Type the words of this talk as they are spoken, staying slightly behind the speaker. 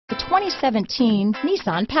2017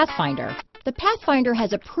 Nissan Pathfinder. The Pathfinder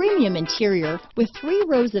has a premium interior with 3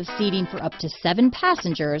 rows of seating for up to 7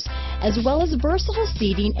 passengers, as well as versatile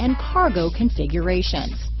seating and cargo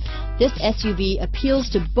configurations. This SUV appeals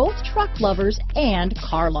to both truck lovers and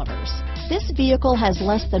car lovers. This vehicle has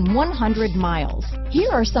less than 100 miles. Here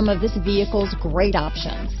are some of this vehicle's great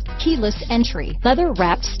options: keyless entry,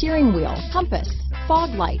 leather-wrapped steering wheel, compass,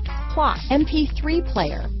 fog lights, clock, MP3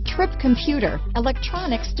 player, trip computer,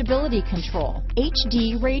 electronic stability control,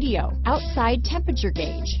 HD radio, outside temperature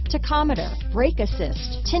gauge, tachometer, brake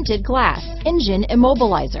assist, tinted glass, engine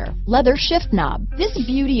immobilizer, leather shift knob. This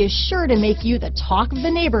beauty is sure to make you the talk of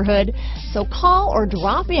the neighborhood, so call or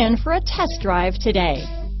drop in for a test drive today.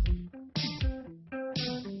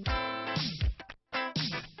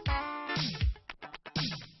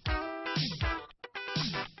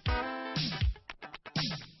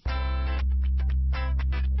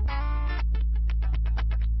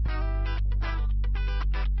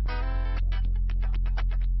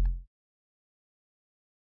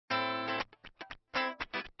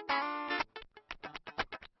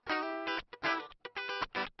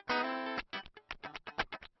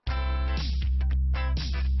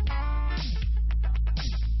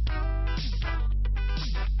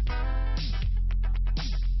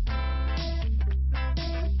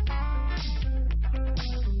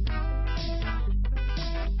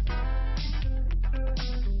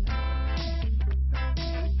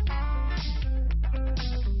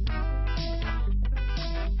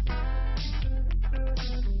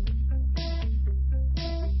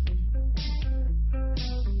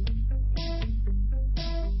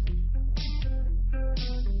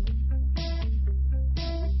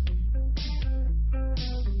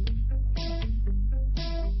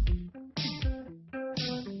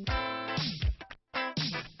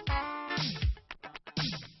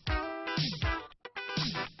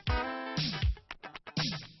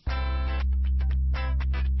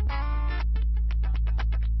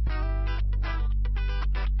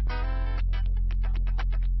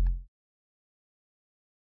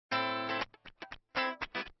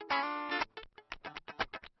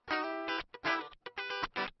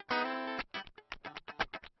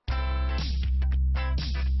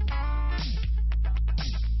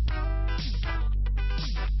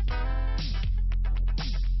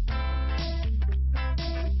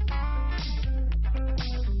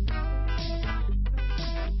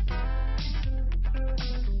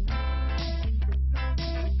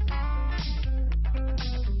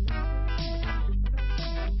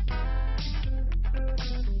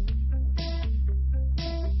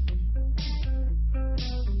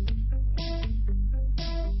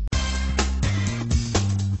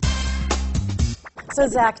 So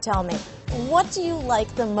Zach, tell me, what do you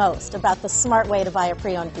like the most about the smart way to buy a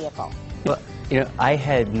pre-owned vehicle? Well, I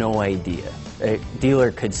had no idea a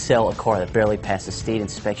dealer could sell a car that barely passed a state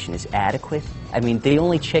inspection as adequate. I mean, they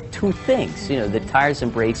only check 2 things. The tires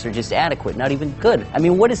and brakes are just adequate, not even good. I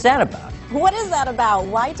mean, what is that about? What is that about?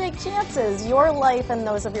 Why take chances? Your life and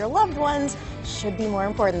those of your loved ones should be more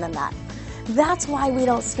important than that. That's why we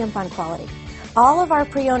don't skimp on quality. All of our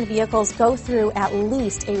pre-owned vehicles go through at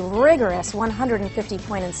least a rigorous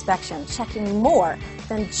 150-point inspection, checking more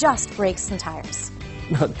than just brakes and tires.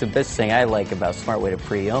 The best thing I like about Smart Way to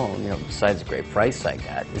Pre-Own, besides the great price I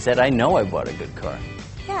got, is that I know I bought a good car.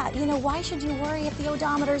 Yeah, why should you worry if the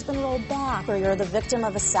odometer's been rolled back, or you're the victim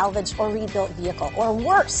of a salvaged or rebuilt vehicle, or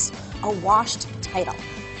worse, a washed title?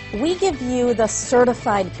 We give you the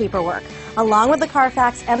certified paperwork, along with the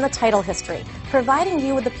Carfax and the title history, providing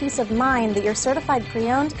you with the peace of mind that your certified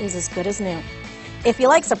pre-owned is as good as new. If you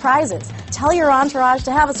like surprises, tell your entourage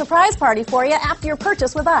to have a surprise party for you after your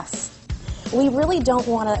purchase with us. We really don't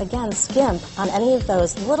want to, again, skimp on any of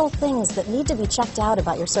those little things that need to be checked out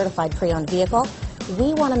about your certified pre-owned vehicle.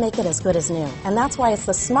 We want to make it as good as new, and that's why it's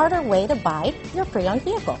the smarter way to buy your pre-owned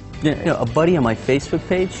vehicle. A buddy on my Facebook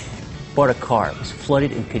page bought a car. It was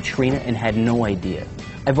flooded in Katrina and had no idea.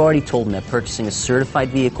 I've already told him that purchasing a certified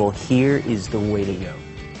vehicle here is the way to go.